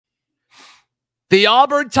The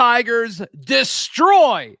Auburn Tigers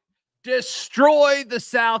destroy the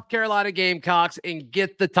South Carolina Gamecocks and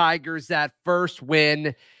get the Tigers that first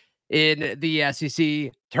win in the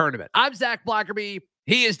SEC tournament. I'm Zach Blackerby.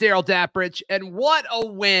 He is Darrell Dapprich. And what a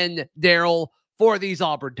win, Darrell, for these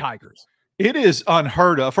Auburn Tigers. It is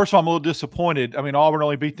unheard of. First of all, I'm a little disappointed. I mean, Auburn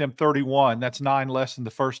only beat them 31. That's 9 less than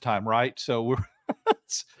the first time, right? So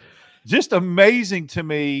it's just amazing to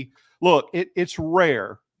me. Look, it's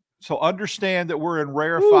rare. So understand that we're in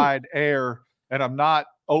rarefied air, and I'm not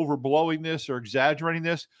overblowing this or exaggerating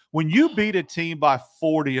this. When you beat a team by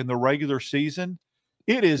 40 in the regular season,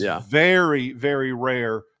 it is very, very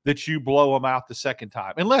rare that you blow them out the second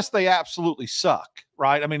time, unless they absolutely suck,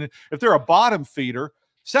 right? I mean, if they're a bottom feeder,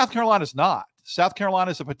 South Carolina's not. South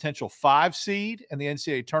Carolina's a potential 5 seed in the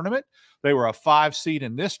NCAA tournament. They were a 5 seed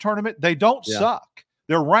in this tournament. They don't suck.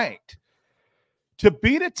 They're ranked. To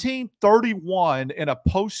beat a team 31 in a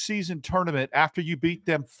postseason tournament after you beat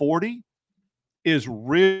them 40 is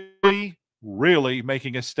really, really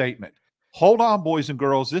making a statement. Hold on, boys and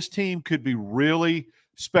girls. This team could be really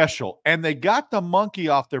special. And they got the monkey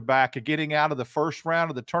off their back of getting out of the first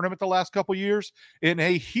round of the tournament the last couple of years in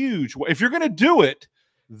a huge way. If you're going to do it,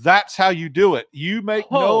 that's how you do it. You make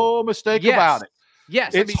no mistake about it.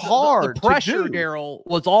 Yes, it's hard. The pressure, Darrell,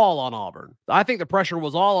 was all on Auburn. I think the pressure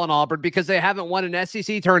was all on Auburn because they haven't won an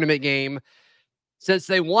SEC tournament game since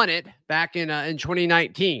they won it back in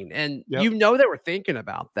 2019. And you know they were thinking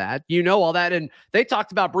about that. You know all that. And they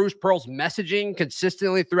talked about Bruce Pearl's messaging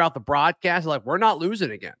consistently throughout the broadcast. Like, we're not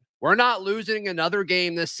losing again. We're not losing another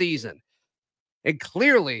game this season. And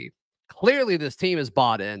clearly this team is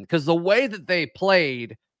bought in because the way that they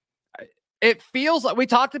played, it feels like, we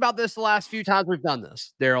talked about this the last few times we've done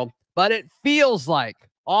this, Darrell, but it feels like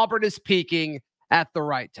Auburn is peaking at the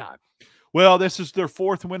right time. Well, this is their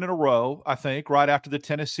 4th win in a row, I think, right after the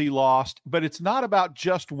Tennessee lost. But it's not about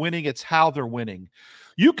just winning, it's how they're winning.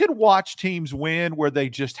 You can watch teams win where they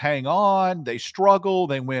just hang on, they struggle,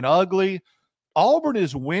 they win ugly. Auburn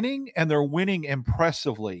is winning, and they're winning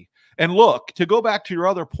impressively. And look, to go back to your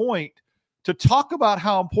other point, to talk about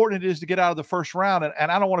how important it is to get out of the first round,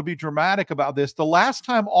 and I don't want to be dramatic about this, the last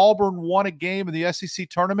time Auburn won a game in the SEC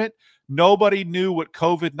tournament, nobody knew what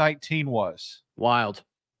COVID-19 was. Wild.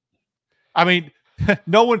 I mean,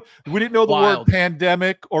 we didn't know the word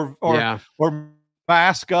pandemic or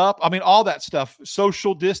mask up. I mean, all that stuff,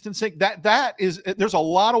 social distancing, there's a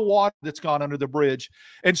lot of water that's gone under the bridge.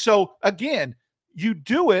 And so again, you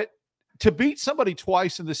do it to beat somebody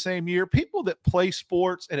twice in the same year. People that play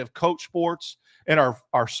sports and have coached sports and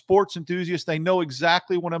are sports enthusiasts, they know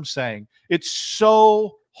exactly what I'm saying. It's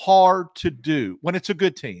so hard to do when it's a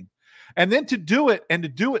good team. And then to do it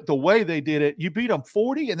the way they did it, you beat them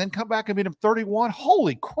 40 and then come back and beat them 31.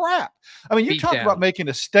 Holy crap. I mean, you talk about making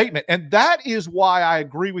a statement. And that is why I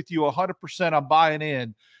agree with you 100%. I'm buying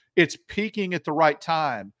in. It's peaking at the right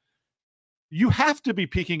time. You have to be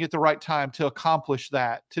peaking at the right time to accomplish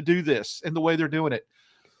that, to do this and the way they're doing it.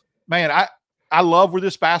 Man, I love where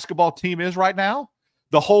this basketball team is right now.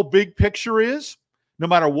 The whole big picture is no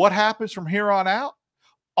matter what happens from here on out,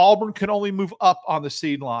 Auburn can only move up on the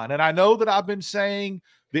seed line. And I know that I've been saying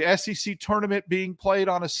the SEC tournament being played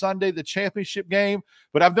on a Sunday, the championship game,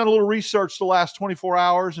 but I've done a little research the last 24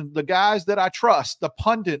 hours, and the guys that I trust, the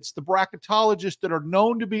pundits, the bracketologists that are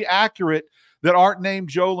known to be accurate that aren't named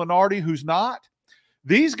Joe Lunardi, who's not,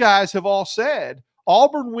 these guys have all said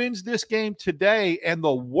Auburn wins this game today, and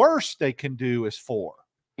the worst they can do is 4.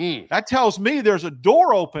 That tells me there's a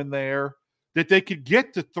door open there that they could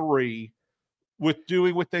get to 3 with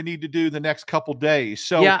doing what they need to do the next couple days.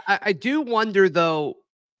 So yeah, I do wonder though,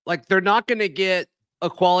 like they're not going to get a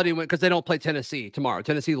quality win because they don't play Tennessee tomorrow.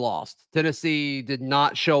 Tennessee lost. Tennessee did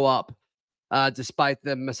not show up despite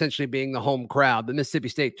them essentially being the home crowd. The Mississippi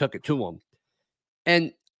State took it to them.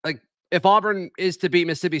 And like if Auburn is to beat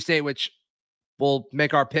Mississippi State, which we'll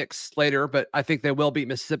make our picks later, but I think they will beat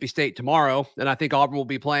Mississippi State tomorrow. And I think Auburn will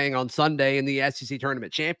be playing on Sunday in the SEC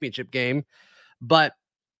tournament championship game. But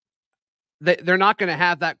they're not going to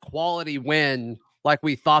have that quality win like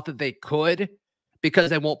we thought that they could because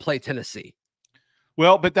they won't play Tennessee.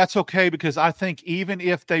 Well, but that's okay because I think even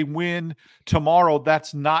if they win tomorrow,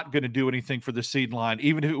 that's not going to do anything for the seed line,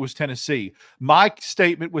 even if it was Tennessee. My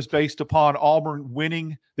statement was based upon Auburn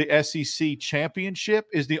winning the SEC championship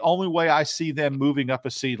is the only way I see them moving up a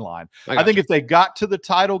seed line. I think if they got to the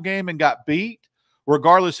title game and got beat,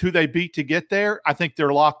 regardless who they beat to get there, I think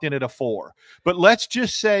they're locked in at a 4. But let's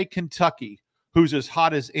just say Kentucky, who's as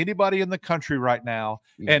hot as anybody in the country right now,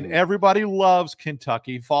 and everybody loves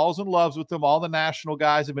Kentucky, falls in love with them. All the national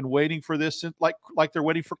guys have been waiting for this, like they're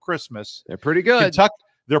waiting for Christmas. They're pretty good.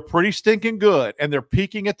 They're pretty stinking good, and they're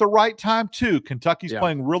peaking at the right time too. Kentucky's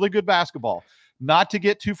playing really good basketball. Not to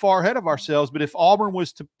get too far ahead of ourselves, but if Auburn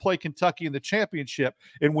was to play Kentucky in the championship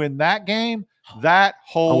and win that game, that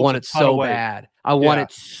holds. I want it so bad. I want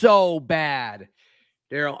it so bad,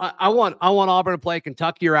 Darrell. I want Auburn to play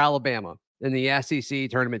Kentucky or Alabama in the SEC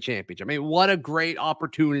tournament championship. I mean, what a great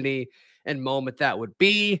opportunity and moment that would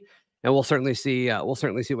be, and we'll certainly see. We'll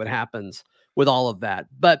certainly see what happens with all of that.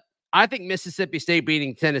 But I think Mississippi State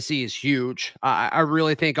beating Tennessee is huge. I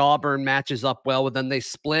really think Auburn matches up well with them. They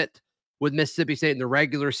split with Mississippi State in the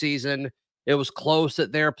regular season. It was close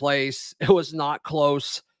at their place. It was not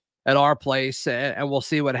close at our place, and we'll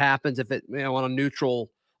see what happens if it, on a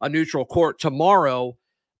neutral court tomorrow.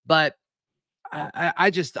 But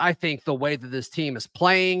I think the way that this team is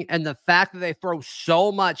playing and the fact that they throw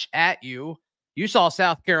so much at you. You saw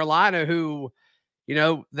South Carolina, who,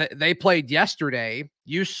 they played yesterday.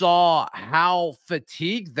 You saw how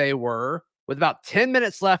fatigued they were with about 10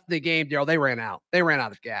 minutes left in the game, Darrell. They ran out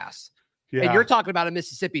of gas. Yeah. And you're talking about a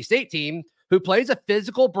Mississippi State team who plays a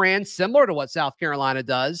physical brand similar to what South Carolina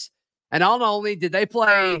does. And not only did they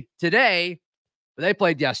play today, but they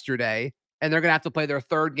played yesterday, and they're going to have to play their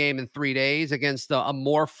third game in 3 days against a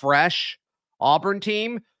more fresh Auburn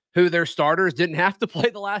team who their starters didn't have to play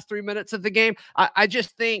the last 3 minutes of the game. I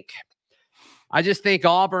just think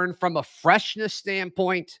Auburn, from a freshness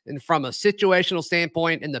standpoint and from a situational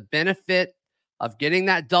standpoint, and the benefit of getting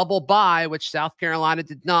that double bye, which South Carolina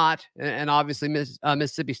did not, and obviously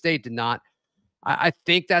Mississippi State did not. I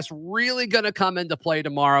think that's really going to come into play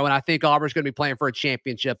tomorrow, and I think Auburn's going to be playing for a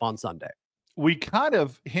championship on Sunday. We kind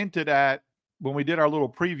of hinted at, when we did our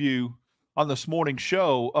little preview on this morning's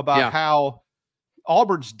show, about how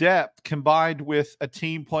Auburn's depth combined with a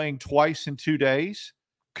team playing twice in 2 days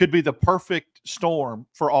could be the perfect storm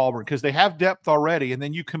for Auburn, because they have depth already. And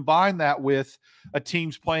then you combine that with a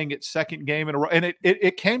team's playing its second game in a row. And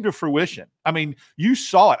it came to fruition. I mean, you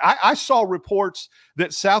saw it. I saw reports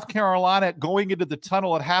that South Carolina going into the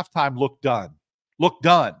tunnel at halftime looked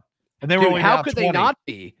done. And they were only how down could 20. they not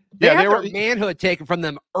be? They had their manhood taken from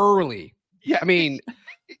them early. Yeah. I mean,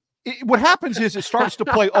 what happens is it starts to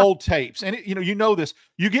play old tapes, and you know this.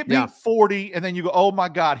 You get beat 40, and then you go, "Oh my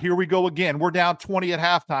God, here we go again. We're down 20 at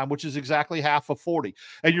halftime, which is exactly half of 40."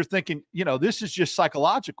 And you're thinking, this is just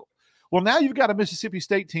psychological. Well, now you've got a Mississippi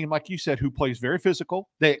State team, like you said, who plays very physical.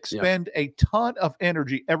 They expend a ton of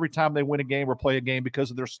energy every time they win a game or play a game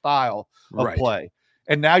because of their style of play.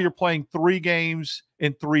 And now you're playing 3 games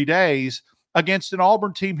in 3 days against an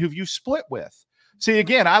Auburn team who you split with. See,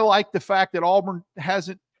 again, I like the fact that Auburn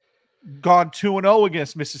hasn't gone 2-0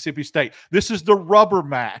 against Mississippi State. This is the rubber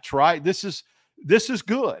match, right? This is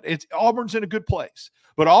good. Auburn's in a good place,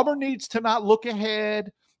 but Auburn needs to not look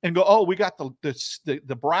ahead and go, "Oh, we got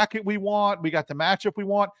the bracket we want, we got the matchup we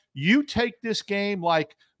want." You take this game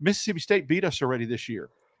like Mississippi State beat us already this year.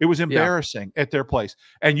 It was embarrassing at their place,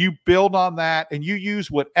 and you build on that, and you use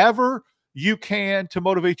whatever you can to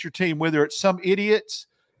motivate your team. Whether it's some idiots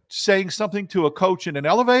saying something to a coach in an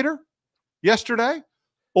elevator yesterday,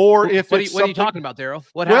 or if what are you talking about, Darrell?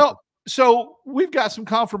 What happened? So we've got some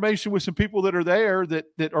confirmation with some people that are there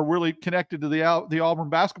that are really connected to the Auburn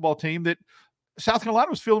basketball team, that South Carolina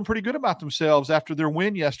was feeling pretty good about themselves after their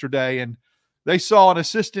win yesterday. And they saw an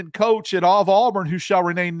assistant coach at Auburn, who shall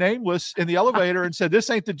remain nameless, in the elevator and said, "This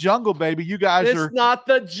ain't the jungle, baby. It's not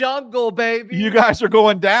the jungle, baby. You guys are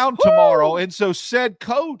going down tomorrow." And so said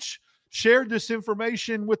coach shared this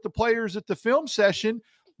information with the players at the film session,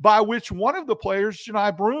 by which one of the players,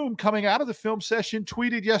 Janai Broom, coming out of the film session,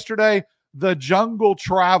 tweeted yesterday, "The jungle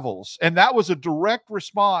travels." And that was a direct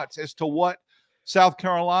response as to what South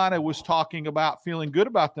Carolina was talking about, feeling good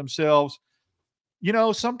about themselves.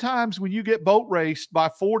 Sometimes when you get boat raced by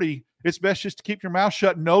 40, it's best just to keep your mouth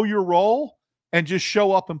shut, know your role, and just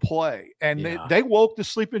show up and play. And they woke the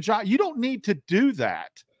sleeping giant. You don't need to do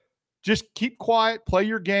that. Just keep quiet, play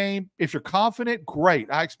your game. If you're confident, great.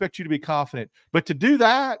 I expect you to be confident. But to do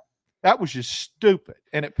that was just stupid.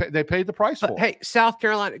 And they paid the price for it. Hey, South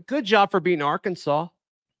Carolina, good job for beating Arkansas.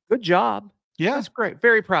 Good job. Yeah. That's great.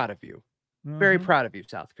 Very proud of you. Very proud of you,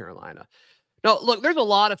 South Carolina. Now, look, there's a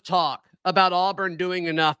lot of talk about Auburn doing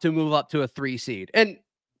enough to move up to a 3 seed. And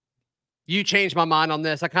you changed my mind on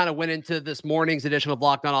this. I kind of went into this morning's edition of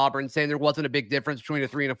Locked On Auburn saying there wasn't a big difference between a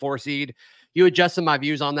 3 and a 4 seed. You adjusted my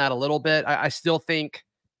views on that a little bit. I still think,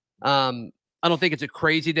 I don't think it's a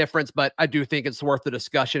crazy difference, but I do think it's worth the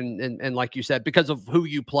discussion. And like you said, because of who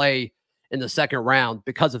you play in the second round,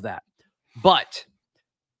 because of that. But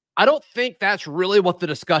I don't think that's really what the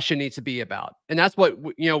discussion needs to be about. And that's what,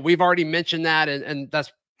 we've already mentioned that. And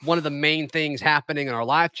that's one of the main things happening in our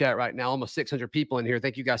live chat right now. Almost 600 people in here.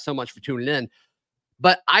 Thank you guys so much for tuning in.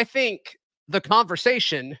 But I think the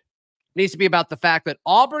conversation needs to be about the fact that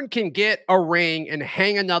Auburn can get a ring and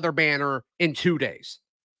hang another banner in 2 days.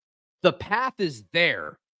 The path is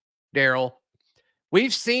there, Darrell.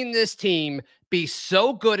 We've seen this team be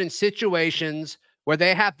so good in situations where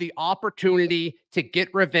they have the opportunity to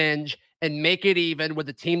get revenge and make it even with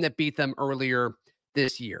the team that beat them earlier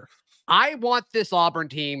this year. I want this Auburn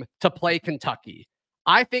team to play Kentucky.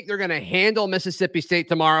 I think they're going to handle Mississippi State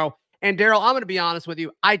tomorrow. And Darrell, I'm going to be honest with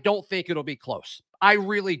you. I don't think it'll be close. I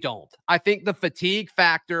really don't. I think the fatigue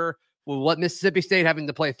factor with what Mississippi State having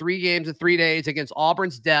to play 3 games in 3 days against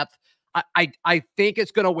Auburn's depth, I think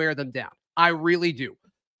it's going to wear them down. I really do.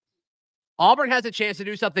 Auburn has a chance to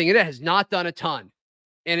do something it has not done a ton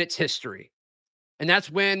in its history. And that's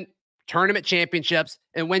win tournament championships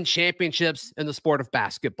and win championships in the sport of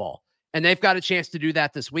basketball. And they've got a chance to do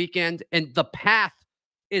that this weekend. And the path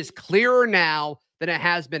is clearer now than it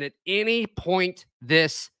has been at any point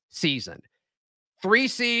this season. 3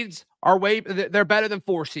 seeds are they're better than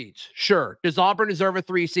 4 seeds. Sure. Does Auburn deserve a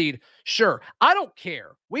 3 seed? Sure. I don't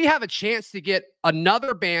care. We have a chance to get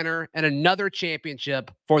another banner and another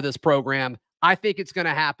championship for this program. I think it's going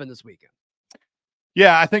to happen this weekend.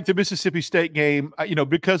 Yeah, I think the Mississippi State game,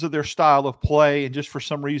 because of their style of play and just for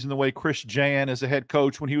some reason the way Chris Jan as a head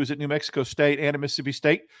coach when he was at New Mexico State and at Mississippi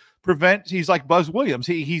State he's like Buzz Williams.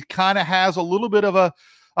 He kind of has a little bit of a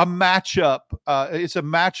matchup. It's a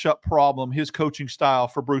matchup problem, his coaching style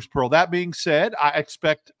for Bruce Pearl. That being said, I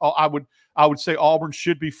would say Auburn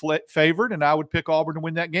should be favored, and I would pick Auburn to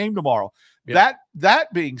win that game tomorrow. Yeah.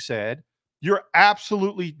 That being said, you're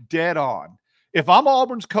absolutely dead on. If I'm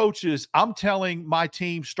Auburn's coaches, I'm telling my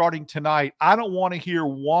team starting tonight, I don't want to hear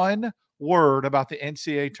one word about the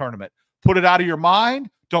NCAA tournament. Put it out of your mind.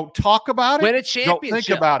 Don't talk about it. Win a championship. Don't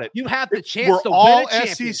think about it. You have the chance to win a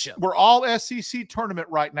championship. We're all SEC tournament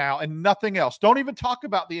right now and nothing else. Don't even talk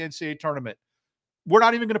about the NCAA tournament. We're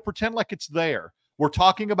not even going to pretend like it's there. We're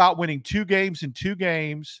talking about winning 2 games in 2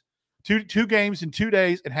 games, two games in 2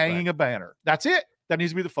 days and hanging a banner. That's it. That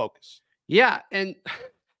needs to be the focus. Yeah, and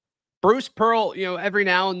Bruce Pearl, every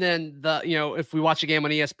now and then, if we watch a game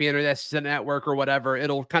on ESPN or the SEC Network or whatever,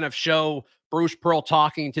 it'll kind of show Bruce Pearl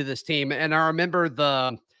talking to this team. And I remember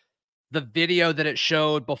the video that it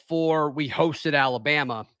showed before we hosted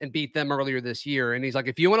Alabama and beat them earlier this year. And he's like,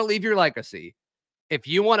 if you want to leave your legacy, if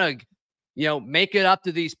you want to, make it up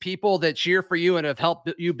to these people that cheer for you and have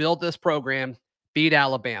helped you build this program, beat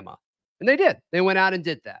Alabama. And they did. They went out and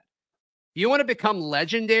did that. If you want to become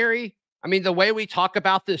legendary, I mean, the way we talk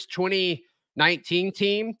about this 2019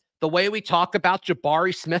 team, the way we talk about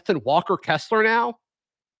Jabari Smith and Walker Kessler now,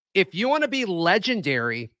 if you want to be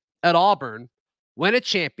legendary at Auburn, win a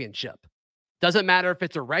championship. Doesn't matter if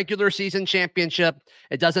it's a regular season championship.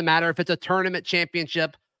 It doesn't matter if it's a tournament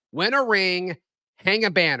championship. Win a ring, hang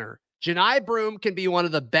a banner. Johni Broome can be one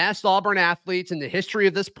of the best Auburn athletes in the history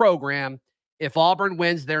of this program if Auburn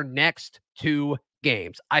wins their next 2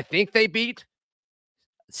 games. I think they beat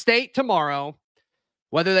State tomorrow.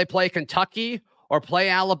 Whether they play Kentucky or play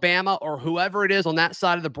Alabama or whoever it is on that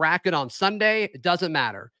side of the bracket on Sunday, it doesn't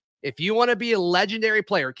matter. If you want to be a legendary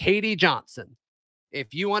player, KD Johnson,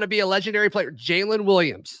 if you want to be a legendary player, Jalen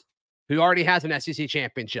Williams, who already has an SEC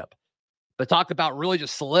championship, but talk about really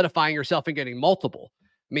just solidifying yourself and getting multiple.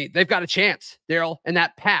 I mean, they've got a chance, Darrell, and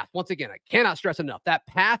that path, once again, I cannot stress enough, that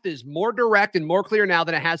path is more direct and more clear now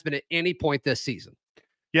than it has been at any point this season.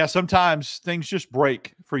 Yeah, sometimes things just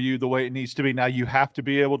break for you the way it needs to be. Now you have to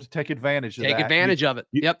be able to take advantage of that. Take advantage of it.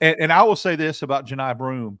 Yep. And I will say this about Johni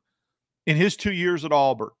Broome. In his 2 years at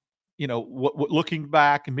Auburn, looking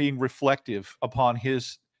back and being reflective upon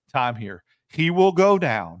his time here, he will go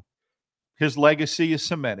down. His legacy is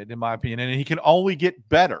cemented, in my opinion, and he can only get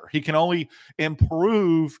better. He can only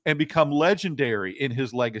improve and become legendary in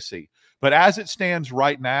his legacy. But as it stands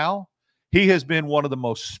right now, he has been one of the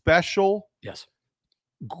most special,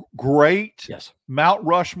 great, Mount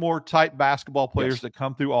Rushmore type basketball players that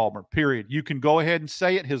come through Auburn, period. You can go ahead and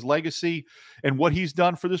say it. His legacy and what he's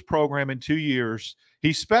done for this program in 2 years,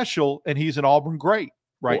 he's special, and he's an Auburn great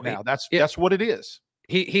now. That's what it is.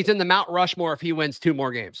 He's in the Mount Rushmore if he wins 2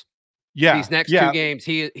 more games. Yeah. These next 2 games,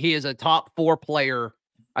 he is a top 4 player.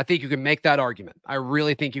 I think you can make that argument. I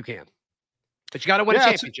really think you can. But you got to win a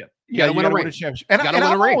championship. You got to win a championship.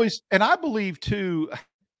 And I believe too,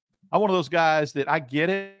 I'm one of those guys that I get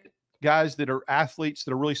it. guys that are athletes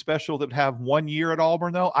that are really special that have 1 year at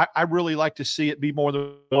Auburn, though, I really like to see it be more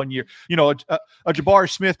than 1 year. You know, a Jabari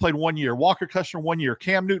Smith played 1 year, Walker Kessler 1 year,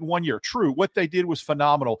 Cam Newton 1 year. True, what they did was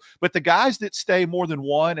phenomenal. But the guys that stay more than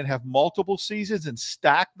one and have multiple seasons and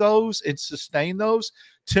stack those and sustain those,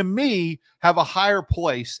 to me, have a higher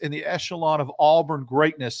place in the echelon of Auburn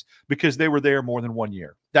greatness because they were there more than 1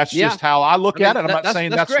 year. That's just how I look at it. I'm not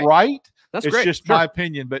saying that's right. It's just my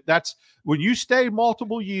opinion. But that's when you stay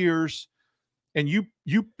multiple years and you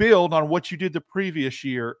build on what you did the previous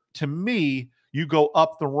year, to me, you go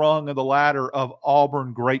up the rung of the ladder of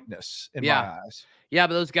Auburn greatness in my eyes. Yeah,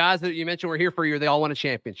 but those guys that you mentioned were here for a year, they all won a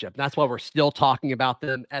championship. That's why we're still talking about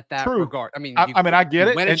them at that regard. I mean, I get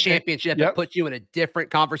it. Win a championship, it puts you in a different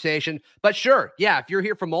conversation. But sure, yeah, if you're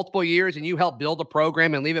here for multiple years and you help build a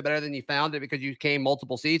program and leave it better than you found it because you came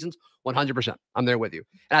multiple seasons, 100%. I'm there with you.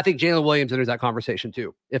 And I think Jalen Williams enters that conversation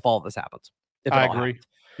too, if all of this happens. I agree.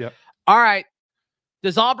 Yep. All right.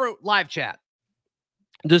 Does Auburn live chat?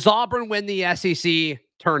 Does Auburn win the SEC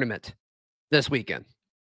tournament this weekend?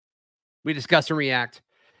 We discuss and react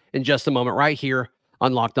in just a moment right here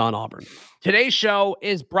on Locked On Auburn. Today's show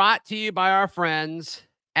is brought to you by our friends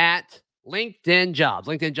at LinkedIn Jobs.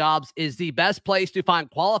 LinkedIn Jobs is the best place to find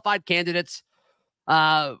qualified candidates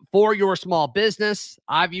for your small business.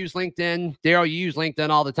 I've used LinkedIn. Darrell, you use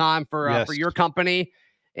LinkedIn all the time for your company,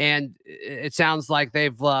 and it sounds like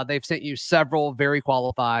they've sent you several very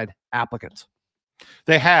qualified applicants.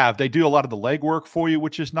 They have. They do a lot of the legwork for you,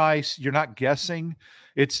 which is nice. You're not guessing.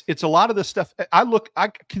 It's a lot of the stuff.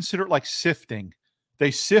 I consider it like sifting.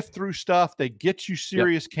 They sift through stuff. They get you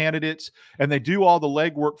serious candidates, and they do all the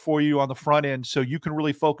legwork for you on the front end, so you can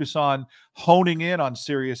really focus on honing in on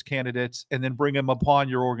serious candidates and then bring them upon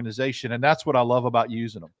your organization. And that's what I love about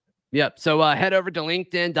using them. Yep. So head over to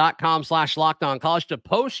linkedin.com/lockedoncollege to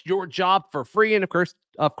post your job for free. And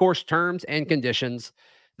of course, terms and conditions,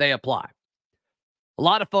 they apply. A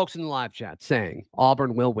lot of folks in the live chat saying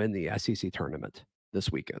Auburn will win the SEC tournament this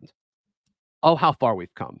weekend. Oh, how far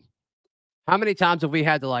we've come. How many times have we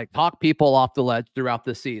had to talk people off the ledge throughout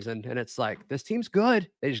the season? And it's like, this team's good.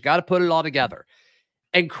 They just got to put it all together.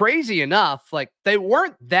 And crazy enough, they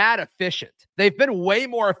weren't that efficient. They've been way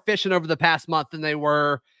more efficient over the past month than they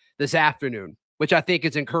were this afternoon, which I think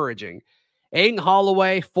is encouraging. Aiden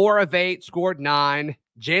Holloway, 4 of 8, scored 9.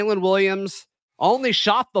 Jalen Williams only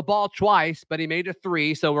shot the ball twice, but he made a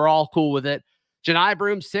 3, so we're all cool with it. Janai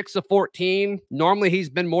Broom, 6 of 14. Normally, he's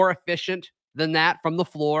been more efficient than that from the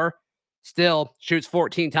floor. Still, shoots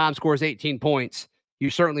 14 times, scores 18 points. You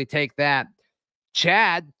certainly take that.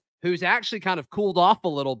 Chad, who's actually kind of cooled off a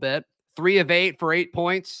little bit, 3 of 8 for 8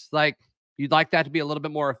 points. You'd like that to be a little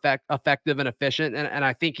bit more effective and efficient, and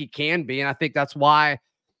I think he can be, and I think that's why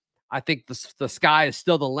I think the sky is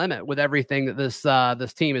still the limit with everything that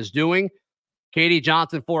this team is doing. Katie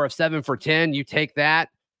Johnson, 4 of 7 for 10. You take that.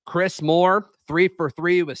 Chris Moore, 3 for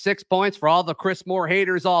 3 with 6 points. For all the Chris Moore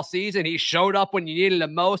haters all season, he showed up when you needed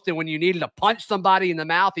him most, and when you needed to punch somebody in the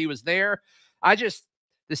mouth, he was there.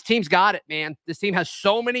 This team's got it, man. This team has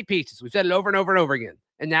so many pieces. We've said it over and over and over again.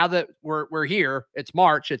 And now that we're here, it's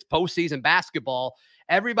March, it's postseason basketball.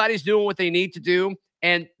 Everybody's doing what they need to do,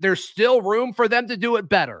 and there's still room for them to do it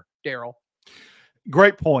better, Darrell.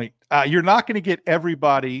 Great point. You're not going to get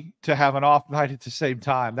everybody to have an off night at the same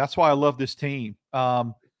time. That's why I love this team.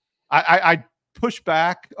 I push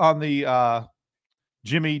back on the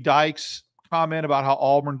Jimmy Dykes comment about how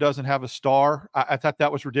Auburn doesn't have a star. I thought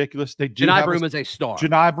that was ridiculous. They do. Janai Broom is a star.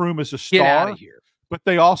 Janai Broom is a star. Get out of here. But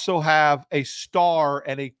they also have a star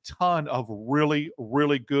and a ton of really,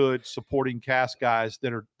 really good supporting cast guys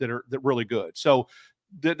that are really good. So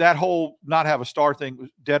that whole not have a star thing was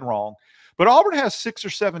dead wrong. But Auburn has 6 or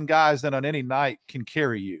 7 guys that on any night can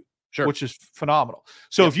carry you, which is phenomenal.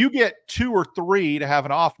 So if you get 2 or 3 to have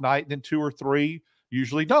an off night, then 2 or 3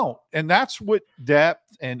 usually don't. And that's what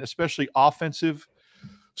depth and especially offensive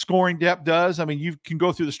scoring depth does. I mean, you can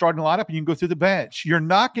go through the starting lineup and you can go through the bench. You're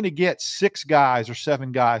not going to get 6 guys or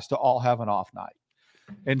 7 guys to all have an off night.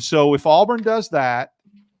 And so if Auburn does that,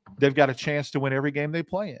 they've got a chance to win every game they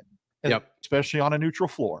play in, especially on a neutral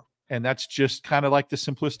floor. And that's just kind of like the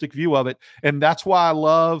simplistic view of it. And that's why I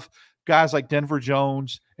love guys like Denver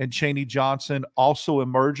Jones and Chaney Johnson also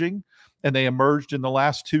emerging. And they emerged in the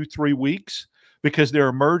last 2-3 weeks because they're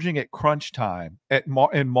emerging at crunch time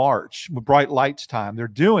in March with bright lights time. They're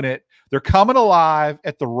doing it. They're coming alive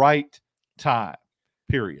at the right time,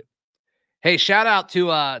 period. Hey, shout out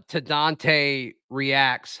to Dante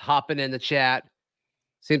Reacts hopping in the chat.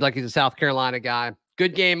 Seems like he's a South Carolina guy.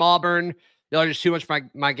 Good game, Auburn. Y'all are just too much for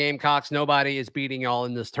my Gamecocks. Nobody is beating y'all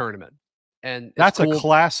in this tournament. And that's cool. A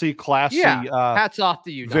classy. Yeah, hats off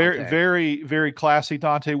to you, Dante. Very, very, very classy,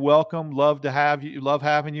 Dante. Welcome. Love to have you. Love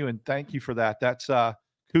having you, and thank you for that. That's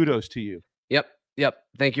kudos to you. Yep.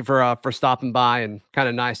 Thank you for stopping by, and kind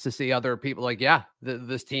of nice to see other people like, yeah,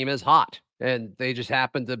 this team is hot, and they just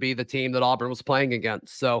happened to be the team that Auburn was playing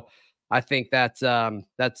against. So I think that's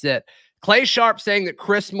it. Clay Sharp saying that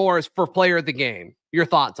Chris Moore is for player of the game. Your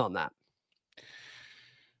thoughts on that?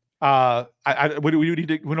 We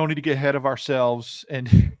don't need to get ahead of ourselves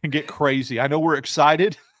and get crazy. I know we're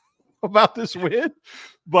excited about this win,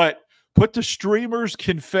 but put the streamers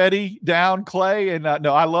confetti down, Clay. And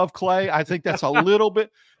no, I love Clay. I think that's a little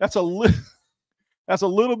bit. That's a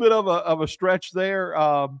little bit of a stretch there.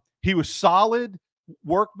 He was solid,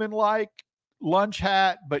 workmanlike, lunch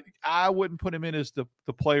hat, but I wouldn't put him in as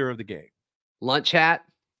the player of the game. Lunch hat.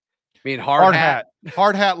 I mean, hard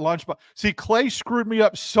hat, lunch. See, Clay screwed me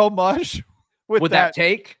up so much with that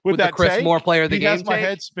take, with that Chris Moore player of the game. He has my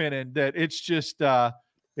head spinning. That it's just,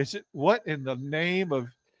 what in the name of?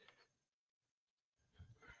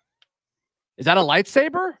 Is that a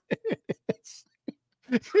lightsaber?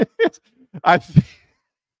 I think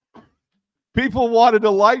people wanted a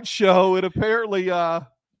light show, and apparently,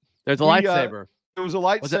 there's a lightsaber. It was a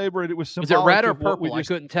lightsaber, and it was symbolic. Was it red or purple? I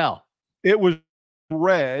couldn't tell. It was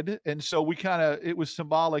red, and so it was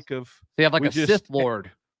symbolic of they have like a Sith Lord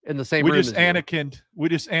in the same room. We just Anakin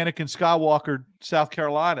Skywalker, South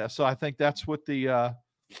Carolina. So I think that's what the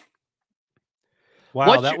came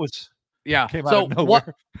out of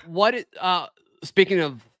nowhere. What speaking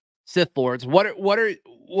of Sith Lords, what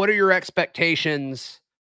are your expectations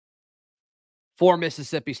for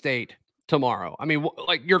Mississippi State tomorrow? I mean,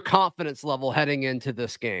 like your confidence level heading into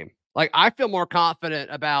this game. Like, I feel more confident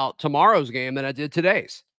about tomorrow's game than I did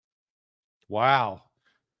today's. Wow.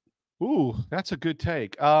 Ooh, that's a good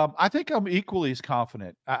take. I think I'm equally as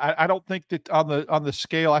confident. I don't think that on the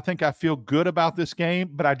scale, I think I feel good about this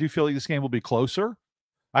game, but I do feel like this game will be closer.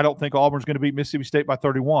 I don't think Auburn's going to beat Mississippi State by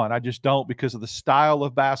 31. I just don't, because of the style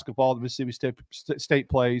of basketball that Mississippi State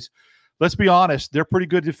plays. Let's be honest, they're pretty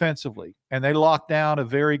good defensively, and they locked down a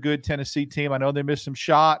very good Tennessee team. I know they missed some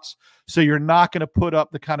shots, so you're not going to put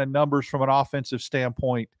up the kind of numbers from an offensive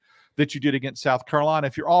standpoint that you did against South Carolina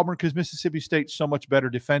if you're Auburn, because Mississippi State's so much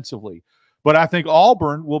better defensively. But I think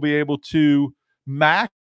Auburn will be able to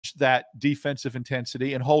match that defensive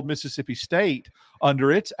intensity and hold Mississippi State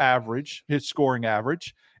under its scoring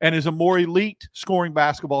average, and is a more elite scoring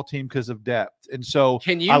basketball team because of depth. And so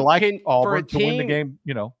I like Auburn to win the game,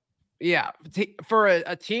 Yeah, for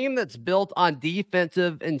a team that's built on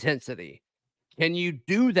defensive intensity, can you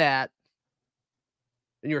do that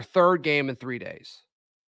in your third game in 3 days?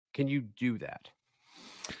 Can you do that?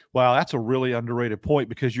 Wow, that's a really underrated point,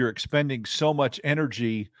 because you're expending so much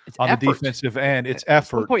energy on the defensive end. It's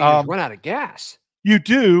effort. At some point, you just run out of gas. You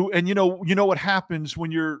do, and you know what happens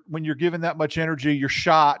when you're given that much energy. Your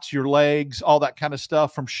shots, your legs, all that kind of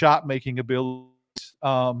stuff from shot making abilities,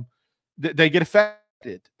 they get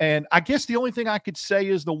affected. And I guess the only thing I could say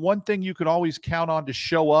is the one thing you could always count on to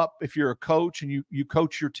show up if you're a coach and you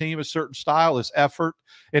coach your team a certain style is effort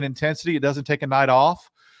and intensity. It doesn't take a night off.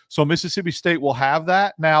 So Mississippi State will have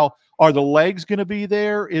that. Now, are the legs going to be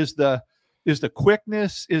there? Is the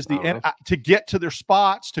quickness, to get to their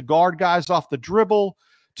spots, to guard guys off the dribble,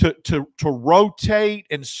 to rotate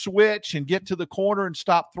and switch and get to the corner and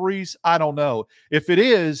stop threes? I don't know. If it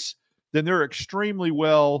is, then they're extremely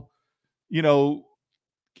well,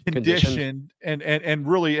 conditioned and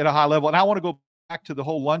really at a high level. And I want to go back to the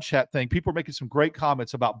whole lunch hat thing. People are making some great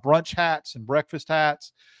comments about brunch hats and breakfast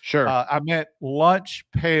hats. Sure. I meant lunch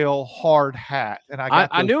pail hard hat. And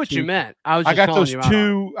I knew what you meant. I got those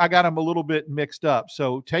two. I got them a little bit mixed up.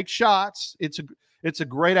 So take shots. It's a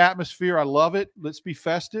great atmosphere. I love it. Let's be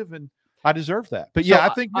festive, and I deserve that. But I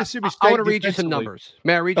think Mississippi State. I want to read you some numbers.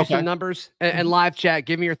 May I read you some numbers? And live chat,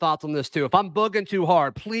 give me your thoughts on this too. If I'm booging too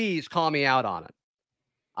hard, please call me out on it.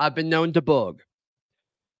 I've been known to boog.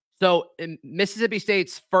 So in Mississippi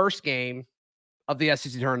State's first game of the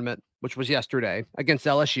SEC tournament, which was yesterday against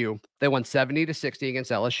LSU, they won 70-60 against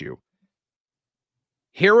LSU.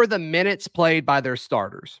 Here are the minutes played by their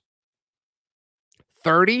starters: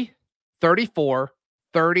 30, 34,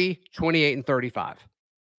 30, 28, and 35.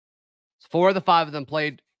 4 of the 5 of them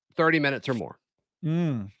played 30 minutes or more.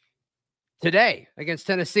 Today against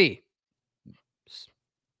Tennessee,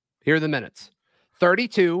 here are the minutes: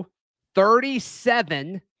 32,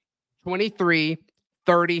 37, 23,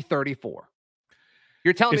 30, 34.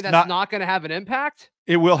 You're telling me that's not going to have an impact?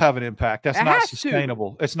 It will have an impact. That's not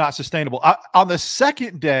sustainable. It's not sustainable. On the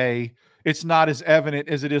second day, it's not as evident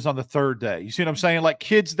as it is on the third day. You see what I'm saying? Like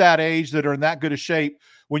kids that age that are in that good a shape,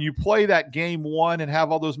 when you play that game one and have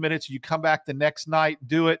all those minutes, you come back the next night,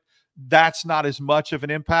 do it. That's not as much of an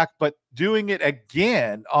impact, but doing it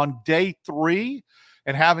again on day 3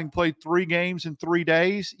 and having played 3 games in 3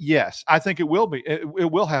 days, yes, I think it will be. It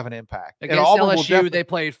will have an impact. Against LSU, they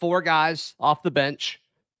played 4 guys off the bench.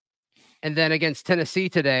 And then against Tennessee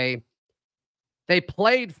today, they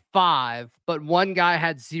played 5, but 1 guy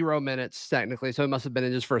had 0 minutes technically. So he must have been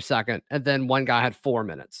in just for a second. And then 1 guy had 4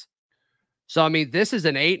 minutes. So, I mean, this is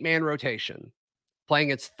an 8-man rotation playing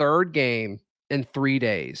its 3rd game in 3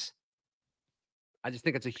 days. I just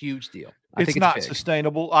think it's a huge deal. It's not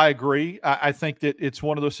sustainable. I agree. I think that it's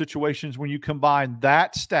one of those situations when you combine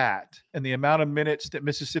that stat and the amount of minutes that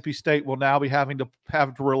Mississippi State will now be having to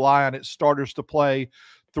rely on its starters to play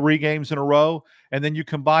 3 games in a row, and then you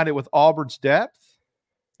combine it with Auburn's depth,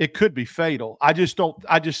 it could be fatal. I just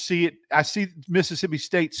see it. I see Mississippi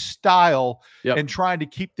State's style and trying to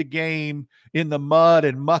keep the game in the mud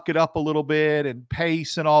and muck it up a little bit and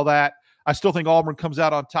pace and all that. I still think Auburn comes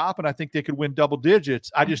out on top, and I think they could win double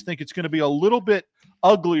digits. I just think it's going to be a little bit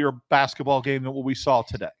uglier basketball game than what we saw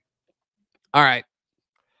today. All right.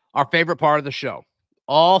 Our favorite part of the show.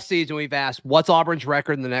 All season we've asked, what's Auburn's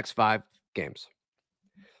record in the next 5 games?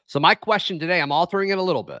 So my question today, I'm altering it a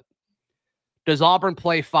little bit. Does Auburn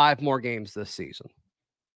play 5 more games this season?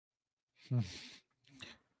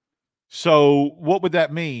 So what would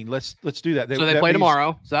that mean? Let's do that. So they play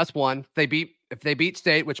tomorrow. So that's 1. If they beat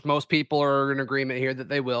State, which most people are in agreement here that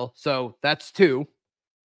they will. So that's 2.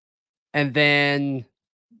 And then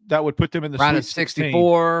that would put them in the round of Sweet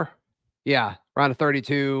 64. 16. Yeah. Round of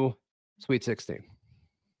 32, Sweet 16.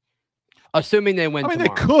 Assuming they win tomorrow.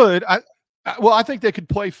 They could. I think they could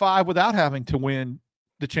play 5 without having to win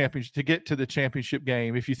the championship to get to the championship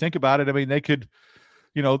game. If you think about it, I mean, they could,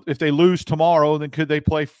 if they lose tomorrow, then could they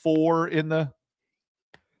play 4 in the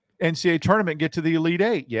NCAA tournament and get to the Elite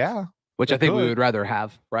 8? Yeah. Which I think we would rather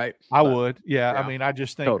have, right? I would. Yeah. I mean, I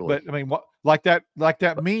just think, but I mean, like that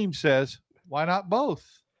meme says, why not both?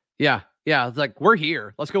 Yeah. Yeah. It's like, we're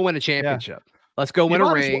here. Let's go win a championship. Yeah. Let's go win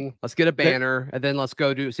a ring. Let's get a banner. And then let's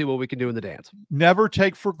go see what we can do in the dance. Never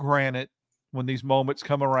take for granted when these moments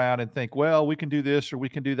come around and think, well, we can do this or we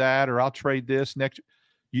can do that, or I'll trade this next.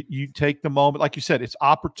 You take the moment. Like you said, it's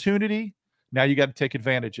opportunity. Now you got to take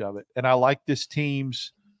advantage of it. And I like this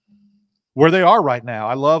team's where they are right now.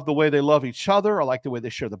 I love the way they love each other. I like the way they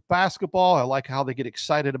share the basketball. I like how they get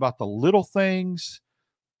excited about the little things.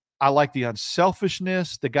 I like the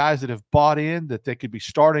unselfishness, the guys that have bought in that they could be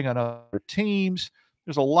starting on other teams.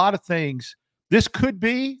 There's a lot of things. This could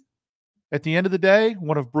be, at the end of the day,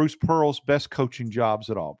 one of Bruce Pearl's best coaching jobs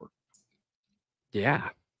at Auburn. Yeah.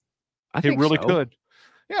 I think it really could.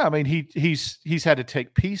 Yeah, I mean, he's had to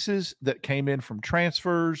take pieces that came in from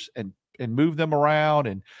transfers and move them around,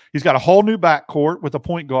 and he's got a whole new backcourt with a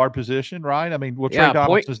point guard position, right? I mean, Trey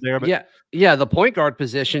Donaldson's there, but the point guard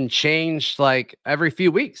position changed like every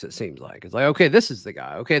few weeks. It seems like it's like, okay, this is the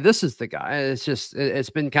guy. Okay, this is the guy. And it's just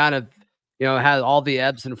it's been kind of has all the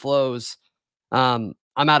ebbs and flows.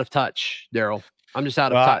 I'm out of touch, Darrell. I'm just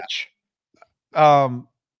out of touch.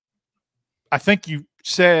 I think you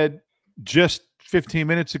said just 15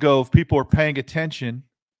 minutes ago, if people are paying attention.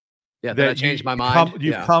 Yeah, that changed my mind.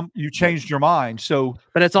 You changed your mind. So,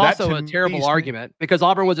 but it's also a terrible argument because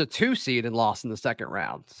Auburn was a 2 seed and lost in the 2nd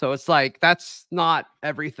round. So it's like, that's not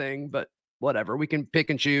everything, but whatever. We can pick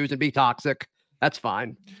and choose and be toxic. That's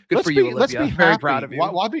fine. Good for you, Olivia. Let's be very proud of you.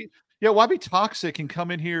 Why be toxic and come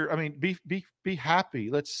in here? I mean, be happy.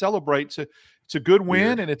 Let's celebrate. It's a good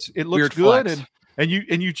win, and it looks good. Flex. And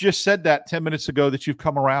you just said that 10 minutes ago that you've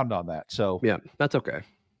come around on that. So yeah, that's okay.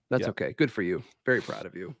 That's okay. Good for you. Very proud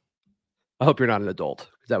of you. I hope you're not an adult,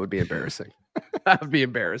 because that would be embarrassing. That would be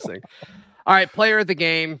embarrassing. All right, player of the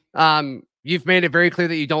game. You've made it very clear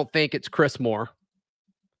that you don't think it's Chris Moore.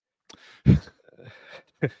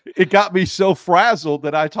 It got me so frazzled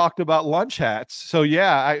that I talked about lunch hats. So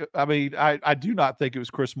yeah, I mean, I do not think it was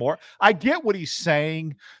Chris Moore. I get what he's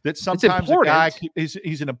saying, that sometimes a guy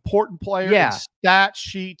he's an important player. Yeah. And stat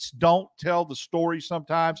sheets don't tell the story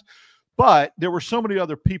sometimes. But there were so many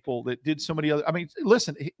other people that did so many other. I mean,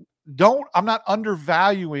 listen, I'm not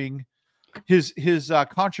undervaluing his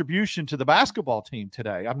contribution to the basketball team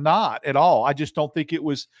today. I'm not at all. I just don't think it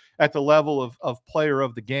was at the level of player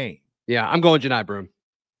of the game. Yeah, I'm going Janai Broome.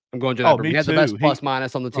 Broome. He had the best plus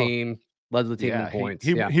minus on the team. Led the team in points.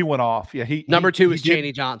 He went off. Yeah, number 2 is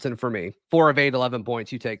Chaney Johnson for me. 4 of 8, 11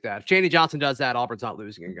 points. You take that. If Chaney Johnson does that, Auburn's not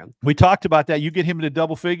losing again. We talked about that. You get him into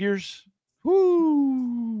double figures.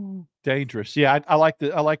 Woo, dangerous. Yeah, I like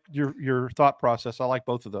your thought process. I like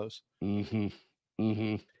both of those.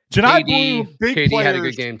 Mm-hmm. Janai Broome, big KD players, had a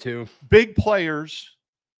good game too. Big players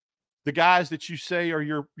the guys that you say are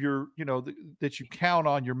your that you count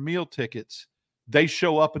on your meal tickets, they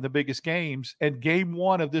show up in the biggest games. And game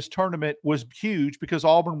one of this tournament was huge because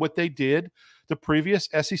Auburn, what they did the previous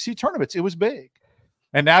SEC tournaments, it was big.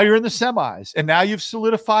 And now you're in the semis, and now you've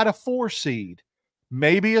solidified a 4 seed,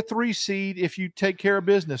 maybe a 3 seed if you take care of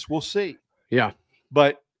business. We'll see. Yeah.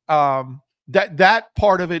 But that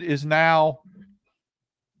part of it is now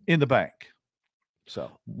in the bank. So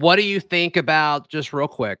what do you think about, just real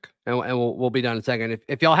quick, and we'll be done in a second.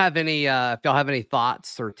 If y'all have any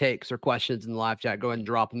thoughts or takes or questions in the live chat, go ahead and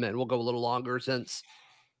drop them in. We'll go a little longer since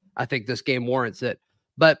I think this game warrants it.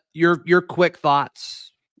 But your quick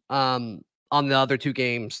thoughts on the other 2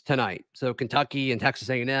 games tonight. So Kentucky and Texas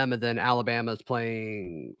A&M, and then Alabama's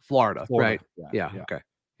playing Florida. Right? Yeah. Okay.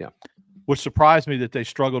 Yeah. Which surprised me that they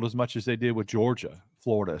struggled as much as they did with Georgia,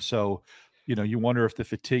 Florida. So, you wonder if the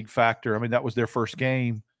fatigue factor, I mean, that was their first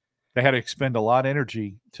game. They had to expend a lot of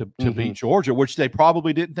energy to beat Georgia, which they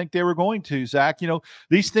probably didn't think they were going to, Zach.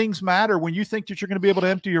 These things matter when you think that you're going to be able to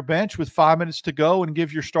empty your bench with 5 minutes to go and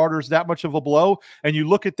give your starters that much of a blow. And you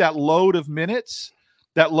look at that load of minutes,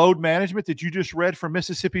 that load management that you just read from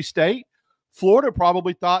Mississippi State. Florida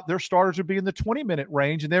probably thought their starters would be in the 20-minute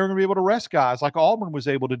range and they were going to be able to rest guys like Auburn was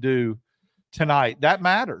able to do tonight. That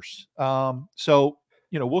matters. So,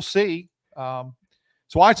 we'll see.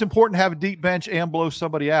 It's why it's important to have a deep bench and blow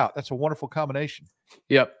somebody out. That's a wonderful combination.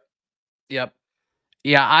 Yep. Yeah,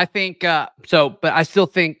 I think but I still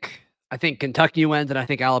think Kentucky wins and I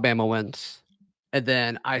think Alabama wins. And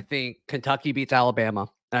then I think Kentucky beats Alabama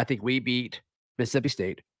and I think we beat Mississippi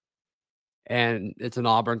State. And it's an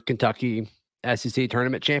Auburn-Kentucky SEC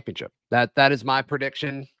tournament championship. That is my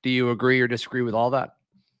prediction. Do you agree or disagree with all that?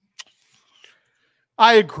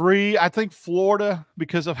 I agree. I think Florida,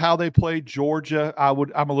 because of how they played Georgia,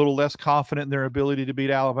 I'm a little less confident in their ability to beat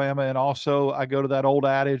Alabama. And also I go to that old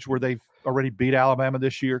adage where they've already beat Alabama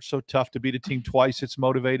this year. It's so tough to beat a team twice. It's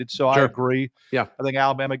motivated. So sure. I agree. Yeah. I think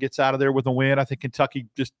Alabama gets out of there with a win. I think Kentucky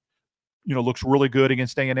just, looks really good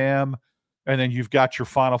against A&M. And then you've got your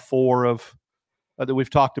Final Four of that we've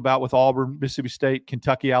talked about with Auburn, Mississippi State,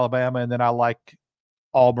 Kentucky, Alabama. And then I like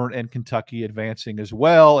Auburn and Kentucky advancing as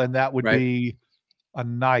well. And that would be a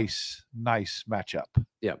nice matchup.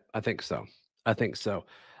 Yeah, I think so.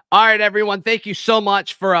 All right, everyone. Thank you so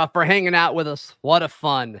much for hanging out with us. What a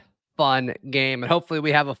fun game. And hopefully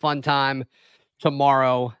we have a fun time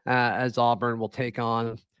tomorrow as Auburn will take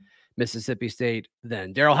on Mississippi State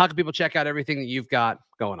then. Darrell, how can people check out everything that you've got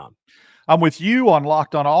going on? I'm with you on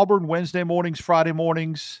Locked On Auburn Wednesday mornings, Friday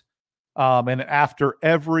mornings, and after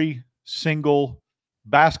every single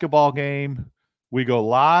basketball game, we go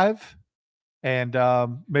live. And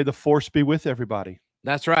may the force be with everybody.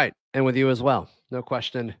 That's right. And with you as well. No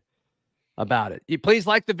question about it. You please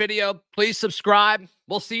like the video. Please subscribe.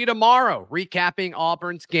 We'll see you tomorrow, recapping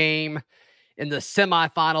Auburn's game in the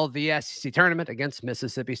semifinal of the SEC tournament against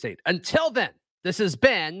Mississippi State. Until then, this has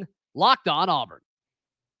been Locked On Auburn.